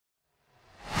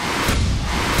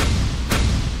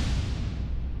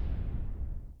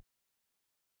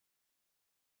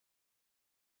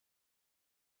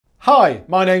Hi,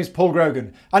 my name's Paul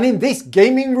Grogan, and in this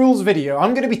gaming rules video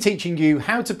I'm going to be teaching you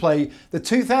how to play the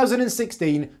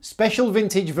 2016 special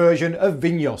vintage version of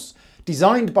Vinhos,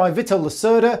 designed by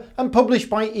Lacerda and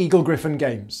published by Gryphon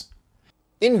Games.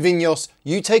 In Vinhos,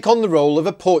 you take on the role of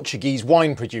a Portuguese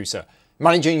wine producer,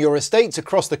 managing your estates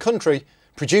across the country,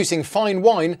 producing fine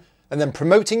wine, and then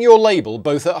promoting your label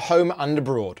both at home and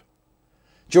abroad.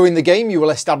 During the game you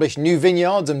will establish new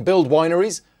vineyards and build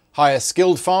wineries, hire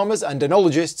skilled farmers and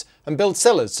enologists, and build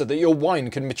cellars so that your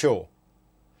wine can mature.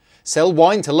 Sell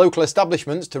wine to local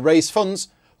establishments to raise funds,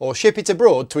 or ship it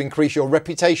abroad to increase your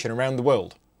reputation around the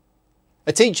world.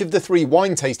 At each of the 3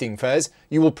 wine tasting fairs,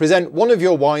 you will present one of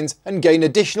your wines and gain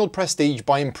additional prestige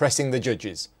by impressing the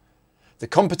judges. The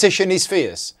competition is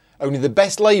fierce. Only the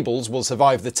best labels will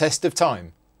survive the test of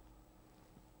time.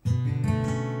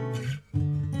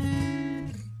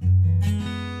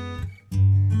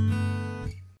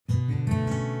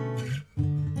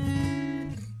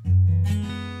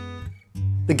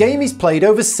 The game is played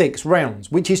over 6 rounds,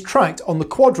 which is tracked on the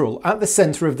quadrille at the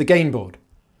centre of the game board.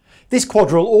 This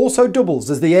quadrille also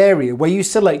doubles as the area where you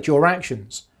select your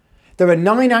actions. There are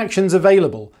 9 actions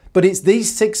available, but it's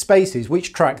these 6 spaces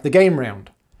which track the game round.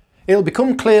 It'll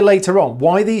become clear later on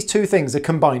why these 2 things are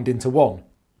combined into one.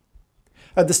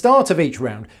 At the start of each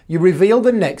round, you reveal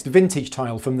the next vintage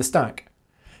tile from the stack.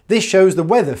 This shows the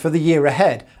weather for the year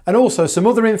ahead and also some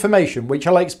other information which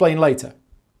I'll explain later.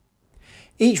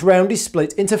 Each round is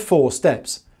split into 4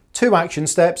 steps, 2 action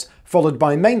steps followed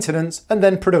by maintenance and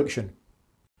then production.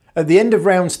 At the end of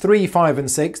rounds 3, 5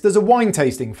 and 6 there's a wine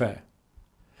tasting fair.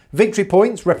 Victory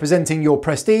points representing your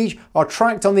prestige are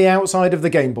tracked on the outside of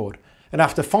the game board, and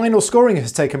after final scoring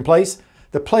has taken place,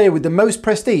 the player with the most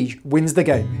prestige wins the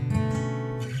game.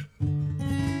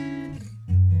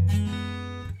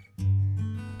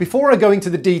 Before I go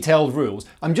into the detailed rules,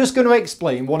 I'm just going to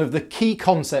explain one of the key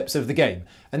concepts of the game,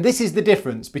 and this is the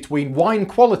difference between wine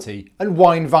quality and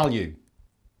wine value.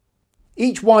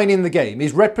 Each wine in the game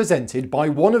is represented by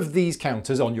one of these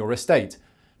counters on your estate.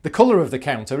 The colour of the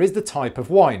counter is the type of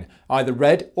wine, either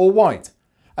red or white,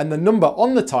 and the number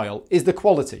on the tile is the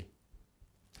quality.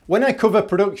 When I cover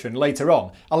production later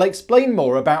on, I'll explain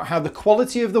more about how the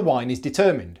quality of the wine is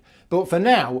determined, but for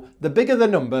now, the bigger the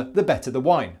number, the better the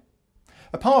wine.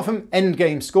 Apart from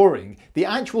endgame scoring, the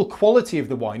actual quality of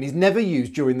the wine is never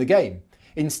used during the game.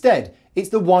 Instead, it's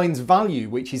the wine's value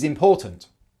which is important.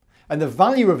 And the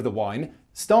value of the wine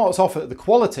starts off at the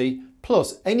quality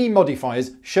plus any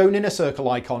modifiers shown in a circle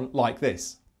icon like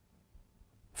this.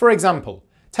 For example,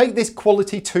 take this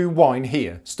quality 2 wine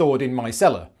here, stored in my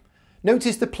cellar.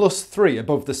 Notice the +3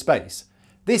 above the space.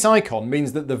 This icon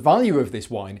means that the value of this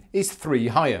wine is 3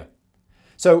 higher.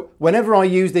 So whenever I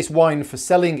use this wine for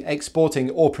selling, exporting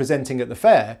or presenting at the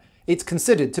fair, it's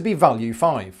considered to be value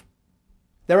 5.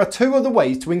 There are 2 other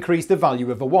ways to increase the value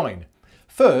of a wine.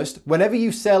 First, whenever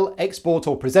you sell, export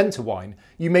or present a wine,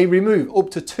 you may remove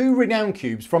up to 2 renown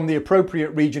cubes from the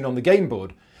appropriate region on the game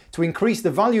board to increase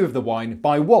the value of the wine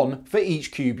by 1 for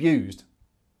each cube used.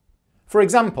 For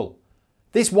example,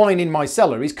 this wine in my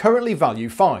cellar is currently value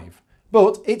 5,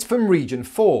 but it's from region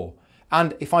 4.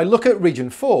 And if I look at region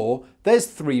 4, there's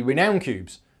 3 renown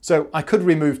cubes, so I could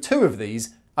remove 2 of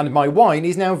these and my wine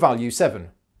is now value 7.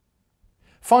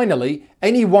 Finally,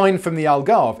 any wine from the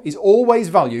Algarve is always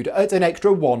valued at an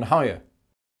extra 1 higher.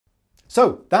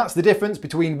 So that's the difference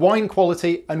between wine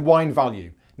quality and wine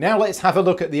value. Now let's have a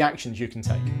look at the actions you can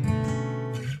take.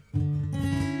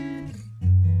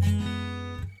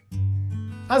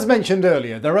 As mentioned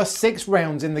earlier, there are 6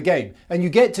 rounds in the game and you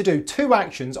get to do 2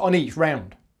 actions on each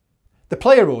round. The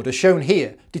player order shown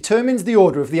here determines the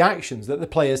order of the actions that the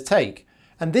players take,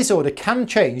 and this order can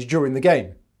change during the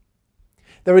game.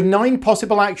 There are 9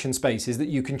 possible action spaces that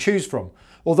you can choose from,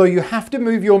 although you have to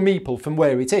move your meeple from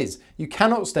where it is. You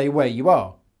cannot stay where you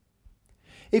are.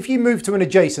 If you move to an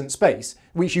adjacent space,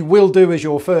 which you will do as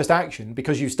your first action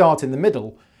because you start in the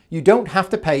middle, you don't have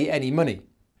to pay any money.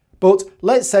 But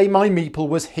let's say my meeple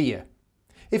was here.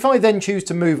 If I then choose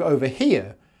to move over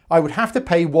here, I would have to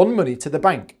pay 1 money to the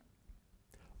bank.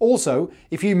 Also,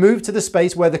 if you move to the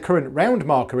space where the current round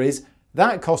marker is,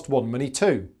 that costs 1 money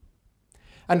too.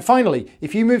 And finally,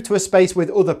 if you move to a space with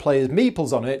other players'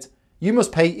 meeples on it, you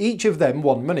must pay each of them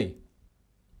 1 money.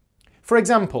 For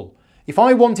example, if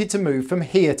I wanted to move from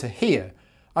here to here,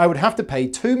 I would have to pay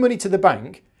 2 money to the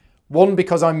bank, 1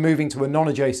 because I'm moving to a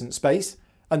non-adjacent space,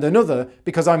 and another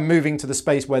because I'm moving to the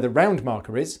space where the round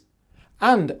marker is,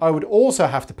 and I would also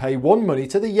have to pay 1 money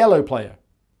to the yellow player.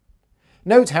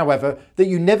 Note, however, that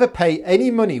you never pay any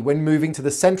money when moving to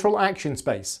the central action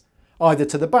space, either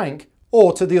to the bank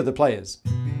or to the other players.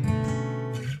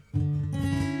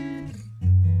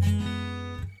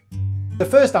 The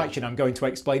first action I'm going to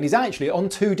explain is actually on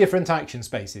two different action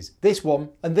spaces, this one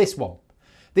and this one.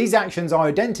 These actions are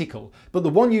identical, but the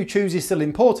one you choose is still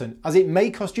important as it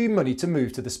may cost you money to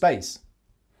move to the space.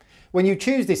 When you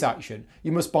choose this action,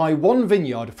 you must buy one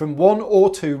vineyard from one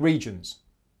or two regions.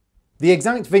 The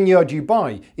exact vineyard you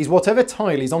buy is whatever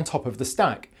tile is on top of the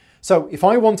stack. So if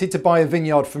I wanted to buy a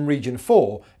vineyard from region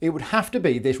 4, it would have to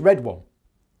be this red one.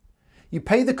 You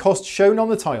pay the cost shown on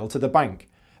the tile to the bank,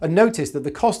 and notice that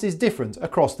the cost is different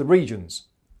across the regions.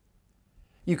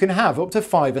 You can have up to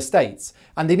 5 estates,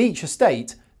 and in each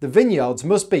estate, the vineyards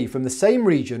must be from the same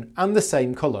region and the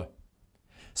same colour.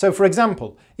 So for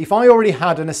example, if I already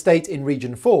had an estate in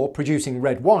region 4 producing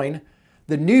red wine,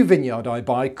 the new vineyard I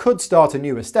buy could start a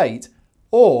new estate,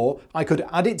 or I could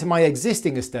add it to my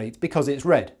existing estate because it's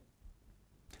red.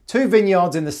 Two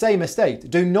vineyards in the same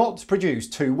estate do not produce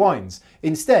two wines.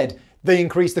 Instead, they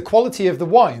increase the quality of the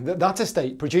wine that that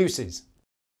estate produces.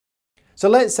 So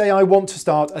let's say I want to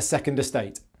start a second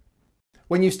estate.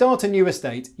 When you start a new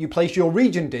estate, you place your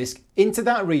region disc into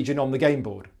that region on the game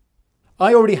board.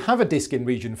 I already have a disc in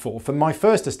region 4 from my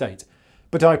first estate,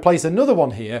 but I place another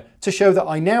one here to show that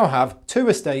I now have two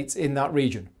estates in that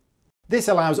region. This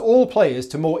allows all players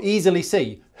to more easily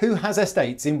see who has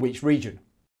estates in which region.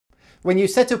 When you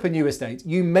set up a new estate,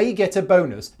 you may get a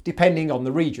bonus depending on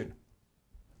the region.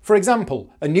 For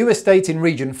example, a new estate in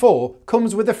region 4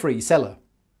 comes with a free cellar.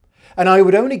 And I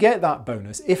would only get that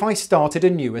bonus if I started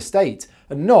a new estate,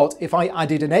 and not if I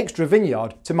added an extra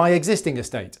vineyard to my existing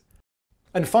estate.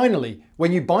 And finally,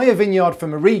 when you buy a vineyard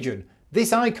from a region,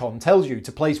 this icon tells you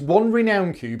to place one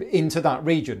renown cube into that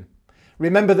region.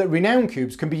 Remember that renown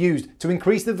cubes can be used to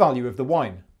increase the value of the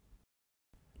wine.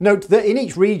 Note that in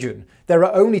each region, there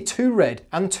are only 2 red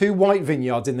and 2 white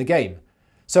vineyards in the game.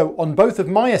 So on both of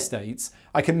my estates,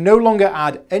 I can no longer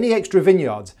add any extra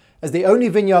vineyards, as the only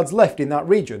vineyards left in that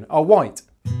region are white.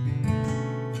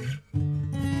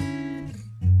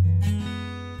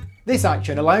 This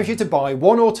action allows you to buy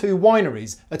 1 or 2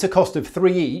 wineries at a cost of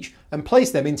 3 each and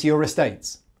place them into your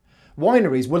estates.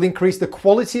 Wineries will increase the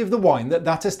quality of the wine that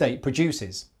that estate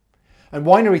produces. And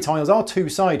winery tiles are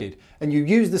two-sided, and you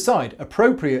use the side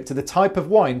appropriate to the type of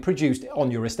wine produced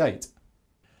on your estate.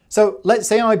 So let's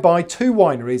say I buy 2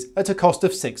 wineries at a cost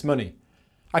of 6 money.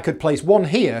 I could place one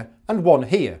here and one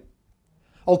here.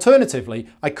 Alternatively,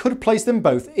 I could place them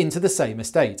both into the same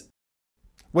estate.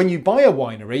 When you buy a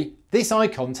winery, this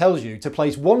icon tells you to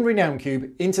place one renown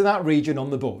cube into that region on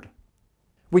the board,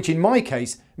 which in my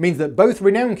case means that both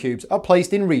renown cubes are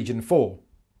placed in region 4.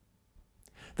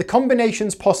 The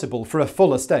combinations possible for a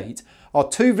full estate are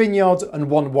 2 vineyards and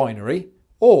 1 winery,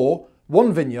 or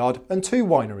 1 vineyard and 2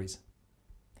 wineries.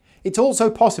 It's also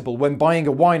possible when buying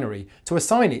a winery to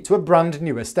assign it to a brand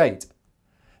new estate.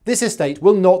 This estate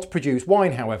will not produce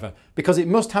wine, however, because it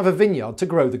must have a vineyard to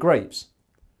grow the grapes.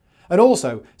 And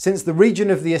also, since the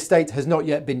region of the estate has not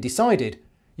yet been decided,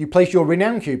 you place your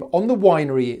renown cube on the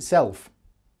winery itself.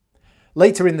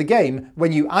 Later in the game,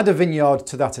 when you add a vineyard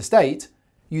to that estate,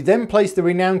 you then place the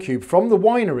renown cube from the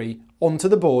winery onto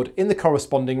the board in the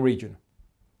corresponding region.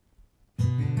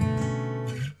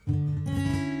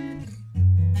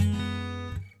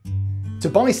 To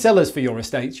buy cellars for your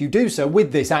estates, you do so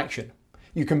with this action.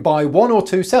 You can buy 1 or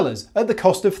 2 cellars at the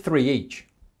cost of 3 each.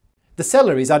 The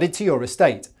cellar is added to your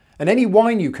estate, and any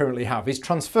wine you currently have is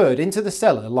transferred into the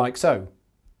cellar like so.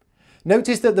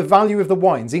 Notice that the value of the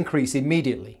wines increase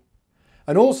immediately.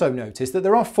 And also notice that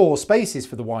there are 4 spaces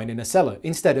for the wine in a cellar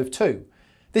instead of 2.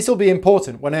 This will be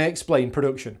important when I explain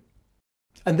production.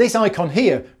 And this icon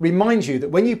here reminds you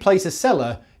that when you place a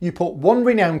cellar, you put 1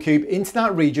 renown cube into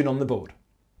that region on the board.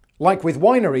 Like with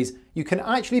wineries, you can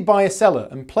actually buy a cellar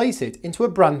and place it into a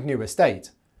brand new estate.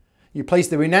 You place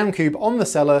the renown cube on the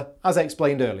cellar as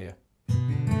explained earlier.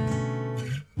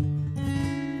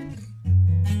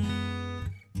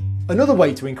 Another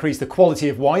way to increase the quality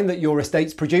of wine that your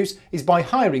estates produce is by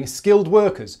hiring skilled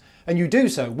workers, and you do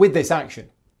so with this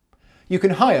action. You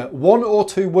can hire 1 or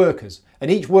 2 workers, and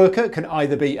each worker can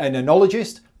either be an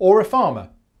enologist or a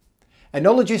farmer.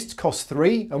 Enologists cost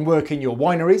 3 and work in your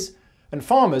wineries, and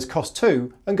farmers cost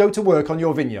 2 and go to work on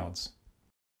your vineyards.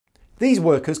 These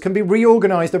workers can be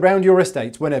reorganised around your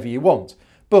estates whenever you want,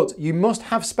 but you must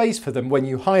have space for them when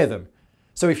you hire them.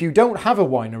 So if you don't have a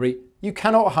winery, you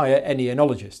cannot hire any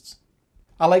enologists.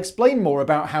 I'll explain more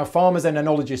about how farmers and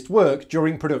enologists work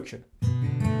during production.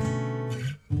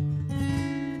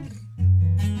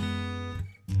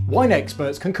 Wine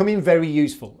experts can come in very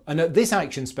useful, and at this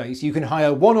action space you can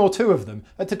hire 1 or 2 of them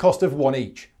at a cost of 1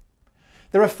 each.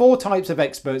 There are 4 types of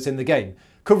experts in the game,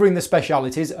 covering the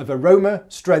specialities of aroma,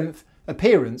 strength,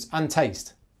 appearance and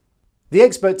taste. The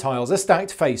expert tiles are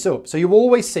stacked face up, so you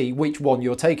always see which one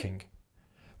you're taking.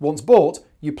 Once bought,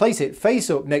 you place it face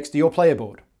up next to your player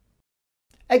board.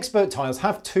 Expert tiles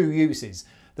have two uses.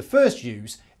 The first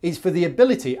use is for the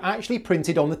ability actually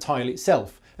printed on the tile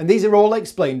itself, and these are all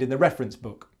explained in the reference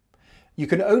book. You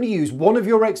can only use one of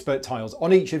your expert tiles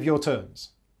on each of your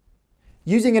turns.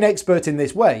 Using an expert in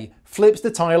this way flips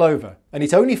the tile over, and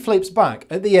it only flips back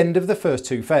at the end of the first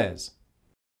two fares.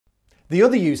 The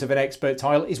other use of an expert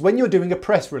tile is when you're doing a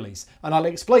press release, and I'll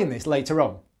explain this later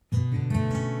on.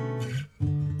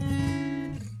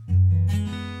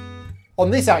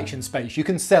 On this action space, you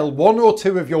can sell one or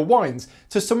two of your wines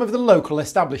to some of the local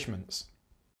establishments.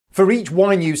 For each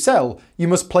wine you sell, you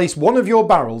must place one of your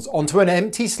barrels onto an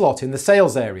empty slot in the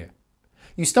sales area.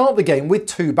 You start the game with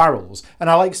 2 barrels, and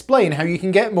I'll explain how you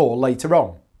can get more later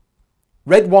on.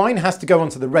 Red wine has to go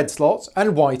onto the red slots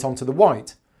and white onto the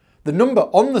white. The number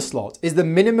on the slot is the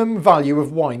minimum value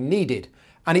of wine needed,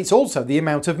 and it's also the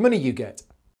amount of money you get.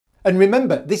 And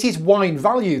remember, this is wine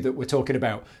value that we're talking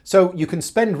about, so you can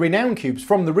spend renown cubes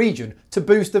from the region to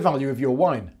boost the value of your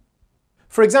wine.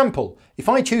 For example, if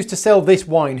I choose to sell this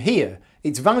wine here,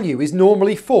 its value is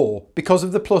normally 4 because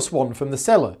of the +1 from the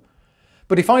seller.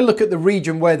 But if I look at the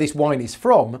region where this wine is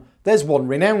from, there's 1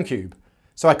 renown cube,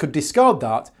 so I could discard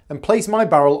that and place my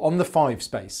barrel on the 5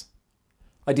 space.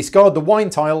 I discard the wine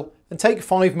tile and take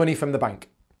 5 money from the bank.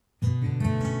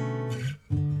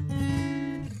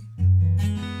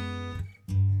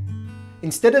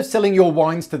 Instead of selling your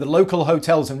wines to the local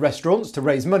hotels and restaurants to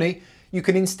raise money, you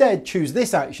can instead choose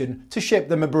this action to ship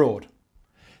them abroad.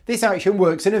 This action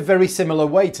works in a very similar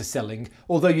way to selling,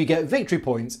 although you get victory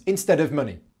points instead of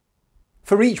money.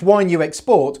 For each wine you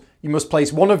export, you must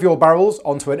place one of your barrels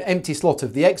onto an empty slot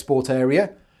of the export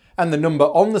area, and the number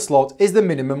on the slot is the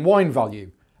minimum wine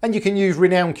value, and you can use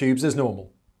renown cubes as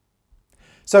normal.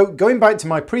 So going back to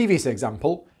my previous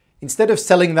example, instead of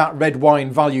selling that red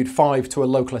wine valued 5 to a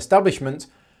local establishment,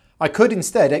 I could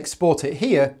instead export it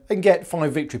here and get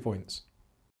 5 victory points.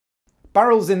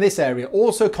 Barrels in this area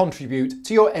also contribute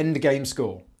to your end game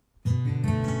score.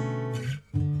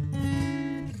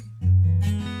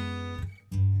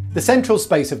 The central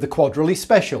space of the quadrille is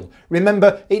special.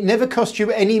 Remember, it never costs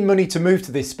you any money to move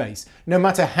to this space, no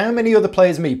matter how many other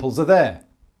players' meeples are there.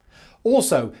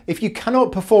 Also, if you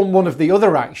cannot perform one of the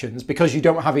other actions because you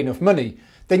don't have enough money,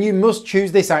 then you must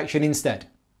choose this action instead.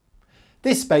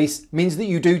 This space means that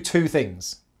you do 2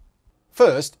 things.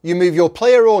 First, you move your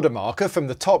player order marker from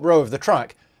the top row of the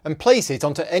track and place it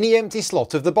onto any empty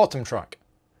slot of the bottom track.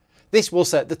 This will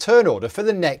set the turn order for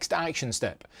the next action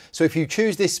step, so if you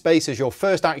choose this space as your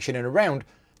first action in a round,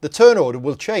 the turn order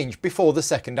will change before the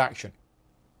second action.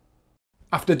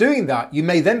 After doing that, you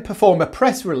may then perform a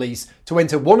press release to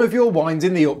enter one of your wines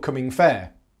in the upcoming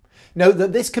fair. Note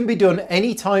that this can be done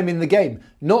any time in the game,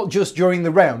 not just during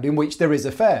the round in which there is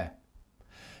a fair.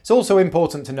 It's also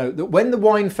important to note that when the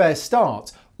wine fair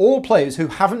starts, all players who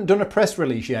haven't done a press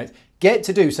release yet get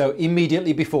to do so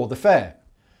immediately before the fair.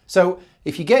 So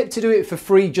if you get to do it for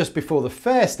free just before the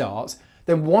fair starts,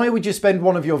 then why would you spend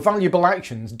one of your valuable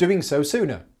actions doing so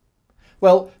sooner?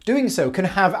 Well, doing so can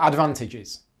have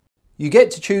advantages. You get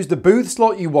to choose the booth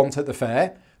slot you want at the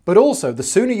fair, but also the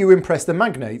sooner you impress the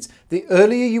magnates, the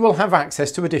earlier you will have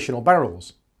access to additional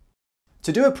barrels.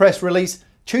 To do a press release,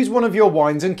 choose one of your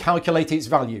wines and calculate its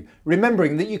value,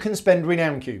 remembering that you can spend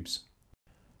renown cubes.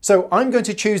 So I'm going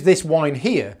to choose this wine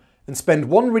here and spend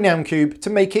 1 renown cube to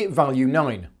make it value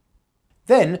 9.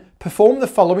 Then perform the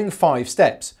following 5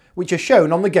 steps, which are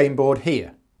shown on the game board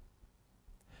here.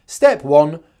 Step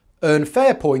 1. Earn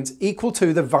fair points equal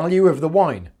to the value of the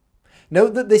wine.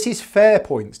 Note that this is fair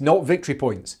points, not victory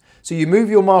points, so you move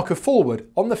your marker forward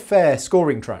on the fair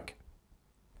scoring track.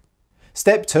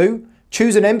 Step 2.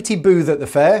 Choose an empty booth at the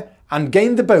fair and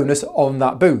gain the bonus on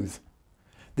that booth.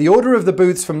 The order of the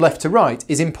booths from left to right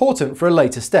is important for a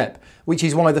later step, which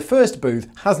is why the first booth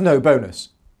has no bonus.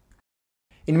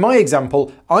 In my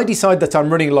example, I decide that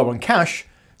I'm running low on cash,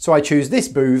 so I choose this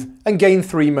booth and gain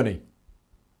 3 money.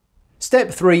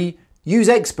 Step 3. Use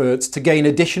experts to gain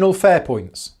additional fair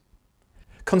points.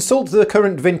 Consult the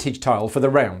current vintage tile for the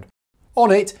round.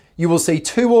 On it, you will see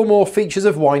 2 or more features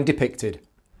of wine depicted.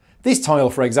 This tile,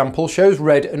 for example, shows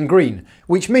red and green,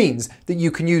 which means that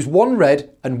you can use 1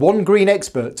 red and 1 green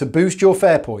expert to boost your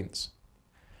fair points.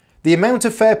 The amount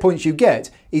of fair points you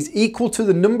get is equal to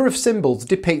the number of symbols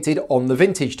depicted on the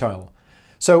vintage tile.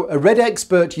 So a red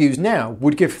expert used now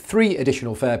would give 3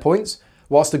 additional fair points,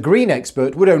 whilst a green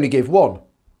expert would only give 1.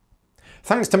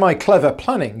 Thanks to my clever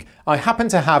planning, I happen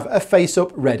to have a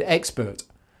face-up red expert.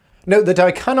 Note that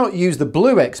I cannot use the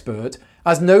blue expert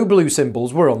as no blue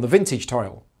symbols were on the vintage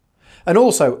tile. And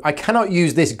also, I cannot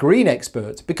use this green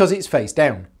expert because it's face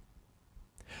down.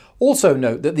 Also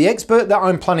note that the expert that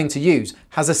I'm planning to use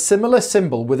has a similar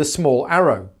symbol with a small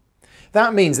arrow.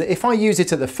 That means that if I use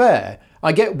it at the fair,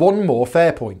 I get one more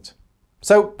fair point.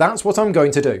 So that's what I'm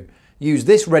going to do. Use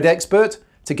this red expert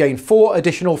to gain 4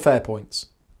 additional fair points.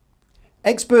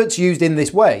 Experts used in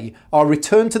this way are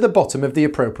returned to the bottom of the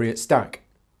appropriate stack.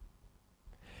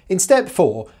 In step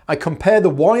 4, I compare the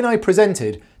wine I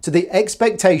presented to the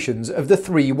expectations of the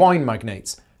 3 wine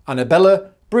magnates,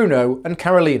 Annabella, Bruno and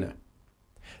Carolina.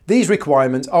 These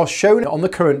requirements are shown on the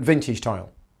current vintage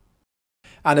tile.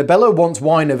 Annabella wants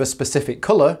wine of a specific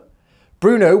colour,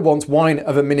 Bruno wants wine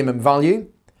of a minimum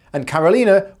value, and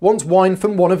Carolina wants wine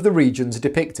from one of the regions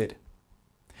depicted.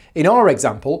 In our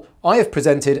example, I have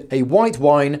presented a white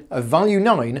wine of value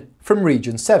 9 from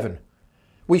region 7,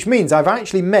 which means I've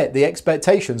actually met the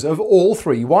expectations of all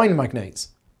 3 wine magnates.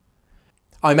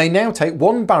 I may now take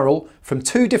 1 barrel from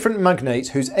 2 different magnates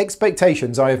whose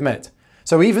expectations I have met.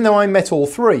 So even though I met all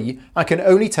 3, I can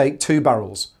only take 2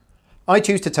 barrels. I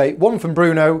choose to take 1 from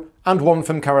Bruno and 1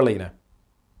 from Carolina.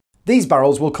 These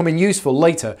barrels will come in useful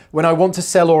later when I want to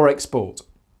sell or export.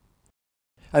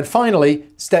 And finally,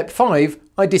 step 5,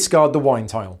 I discard the wine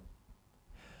tile.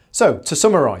 So, to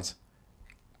summarise,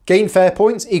 gain fair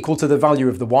points equal to the value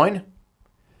of the wine,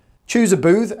 choose a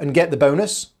booth and get the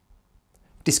bonus,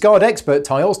 discard expert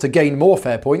tiles to gain more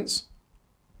fair points,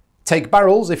 take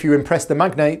barrels if you impress the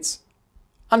magnates,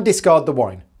 and discard the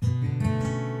wine.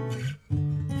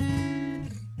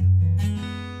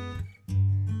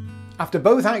 After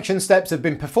both action steps have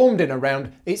been performed in a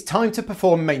round, it's time to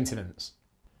perform maintenance.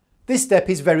 This step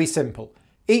is very simple.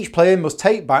 Each player must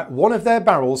take back one of their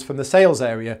barrels from the sales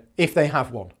area if they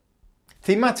have one.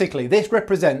 Thematically, this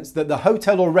represents that the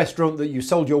hotel or restaurant that you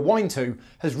sold your wine to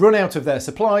has run out of their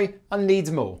supply and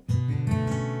needs more.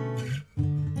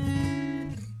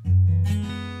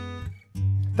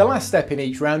 The last step in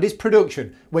each round is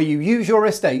production, where you use your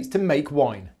estates to make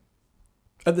wine.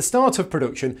 At the start of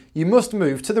production, you must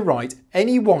move to the right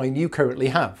any wine you currently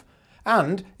have,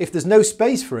 and if there's no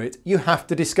space for it, you have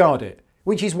to discard it,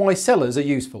 which is why cellars are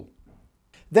useful.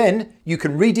 Then you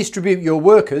can redistribute your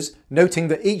workers, noting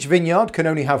that each vineyard can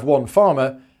only have 1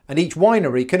 farmer, and each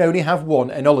winery can only have 1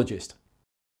 enologist.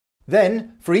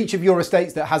 Then, for each of your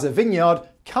estates that has a vineyard,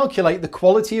 calculate the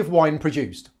quality of wine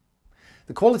produced.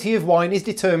 The quality of wine is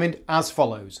determined as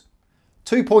follows: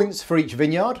 2 points for each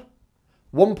vineyard,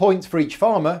 1 point for each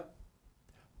farmer,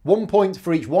 1 point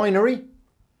for each winery,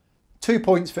 2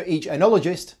 points for each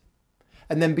enologist,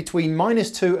 and then between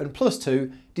 -2 and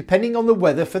 +2 depending on the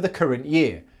weather for the current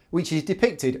year, which is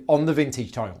depicted on the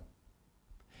vintage tile.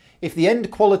 If the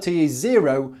end quality is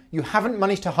 0, you haven't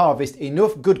managed to harvest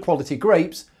enough good quality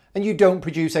grapes and you don't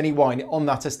produce any wine on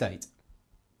that estate.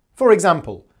 For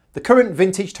example, the current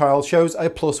vintage tile shows a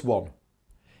 +1.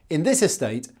 In this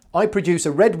estate, I produce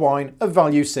a red wine of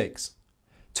value 6,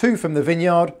 2 from the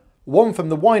vineyard, 1 from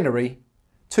the winery,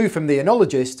 2 from the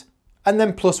enologist, and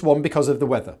then +1 because of the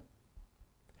weather.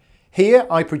 Here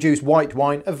I produce white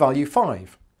wine of value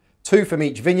 5, 2 from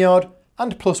each vineyard,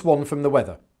 and +1 from the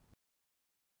weather.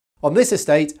 On this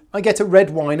estate, I get a red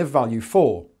wine of value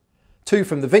 4, 2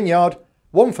 from the vineyard,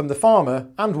 1 from the farmer,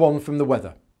 and 1 from the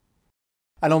weather.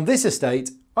 And on this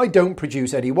estate, I don't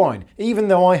produce any wine, even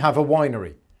though I have a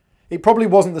winery. It probably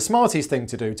wasn't the smartest thing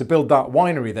to do to build that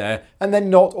winery there and then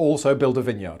not also build a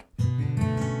vineyard.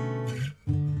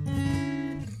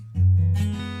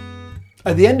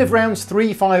 At the end of rounds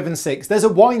 3, 5 and 6, there's a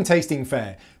wine tasting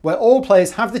fair where all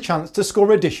players have the chance to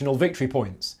score additional victory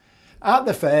points. At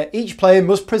the fair, each player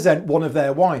must present one of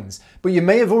their wines, but you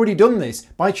may have already done this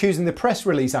by choosing the press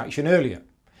release action earlier.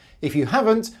 If you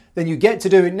haven't, then you get to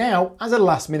do it now as a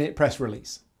last minute press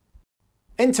release.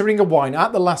 Entering a wine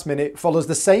at the last minute follows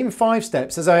the same 5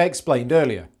 steps as I explained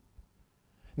earlier.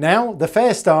 Now the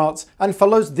fair starts and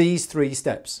follows these 3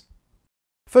 steps.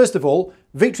 First of all,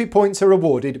 victory points are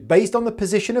awarded based on the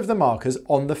position of the markers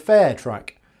on the fair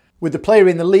track, with the player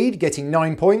in the lead getting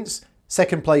 9 points,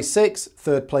 second place 6,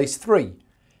 third place 3.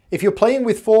 If you're playing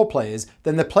with 4 players,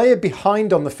 then the player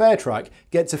behind on the fair track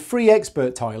gets a free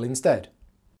expert tile instead.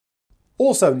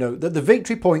 Also note that the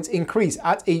victory points increase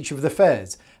at each of the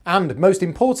fairs, and most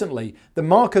importantly, the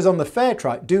markers on the fair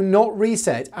track do not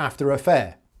reset after a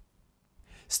fair.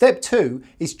 Step 2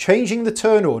 is changing the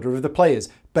turn order of the players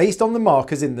based on the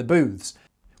markers in the booths,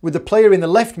 with the player in the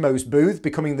leftmost booth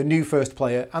becoming the new first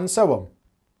player and so on.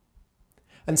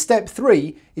 And step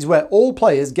 3 is where all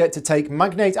players get to take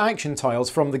magnate action tiles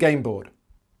from the game board.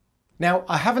 Now,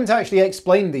 I haven't actually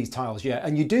explained these tiles yet,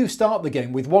 and you do start the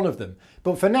game with one of them,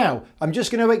 but for now, I'm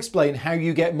just going to explain how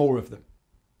you get more of them.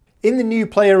 In the new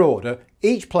player order,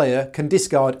 each player can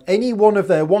discard any one of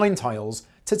their wine tiles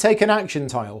to take an action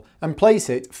tile and place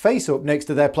it face up next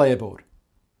to their player board.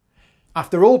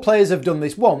 After all players have done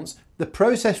this once, the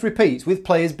process repeats with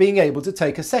players being able to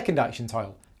take a second action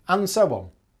tile, and so on.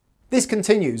 This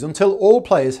continues until all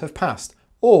players have passed,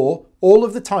 or all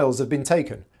of the tiles have been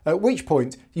taken, at which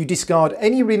point you discard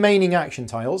any remaining action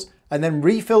tiles and then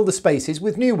refill the spaces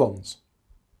with new ones.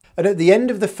 And at the end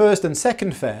of the first and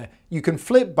second fair, you can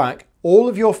flip back all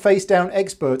of your face down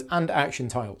expert and action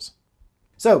tiles.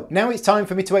 So now it's time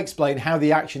for me to explain how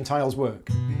the action tiles work.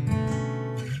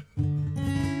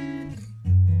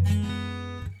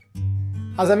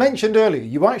 As I mentioned earlier,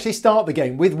 you actually start the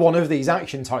game with one of these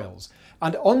action tiles,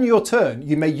 and on your turn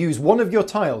you may use one of your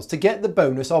tiles to get the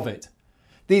bonus of it.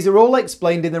 These are all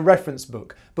explained in the reference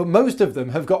book, but most of them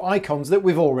have got icons that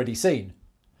we've already seen.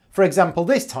 For example,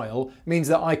 this tile means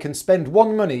that I can spend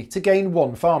 1 money to gain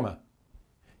 1 farmer.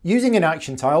 Using an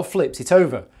action tile flips it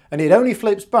over, and it only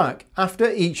flips back after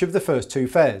each of the first 2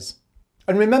 fairs.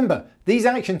 And remember, these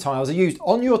action tiles are used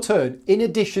on your turn in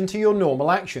addition to your normal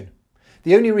action.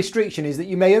 The only restriction is that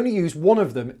you may only use one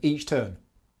of them each turn.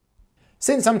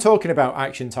 Since I'm talking about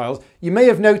action tiles, you may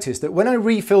have noticed that when I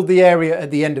refilled the area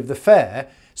at the end of the fair,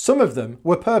 some of them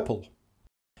were purple.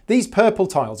 These purple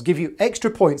tiles give you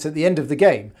extra points at the end of the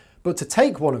game, but to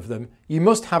take one of them, you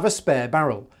must have a spare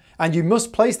barrel, and you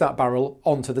must place that barrel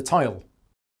onto the tile.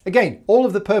 Again, all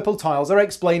of the purple tiles are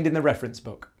explained in the reference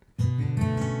book.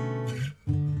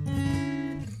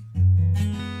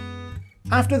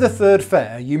 After the third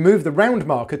fair, you move the round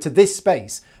marker to this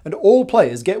space, and all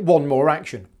players get 1 more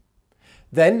action.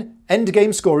 Then,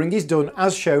 endgame scoring is done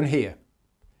as shown here.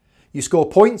 You score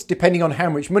points depending on how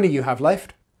much money you have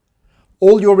left.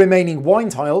 All your remaining wine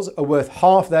tiles are worth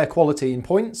half their quality in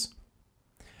points.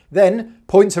 Then,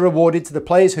 points are awarded to the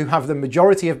players who have the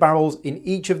majority of barrels in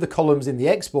each of the columns in the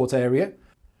export area.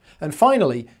 And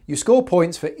finally, you score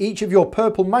points for each of your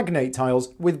purple magnate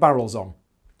tiles with barrels on.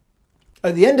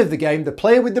 At the end of the game, the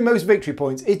player with the most victory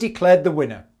points is declared the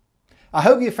winner. I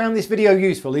hope you found this video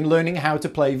useful in learning how to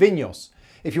play Vinhos.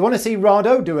 If you want to see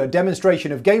Rado do a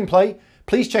demonstration of gameplay,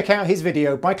 please check out his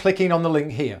video by clicking on the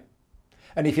link here.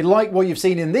 And if you like what you've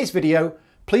seen in this video,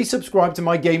 please subscribe to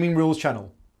my Gaming Rules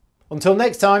channel. Until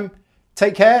next time,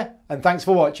 take care and thanks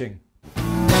for watching.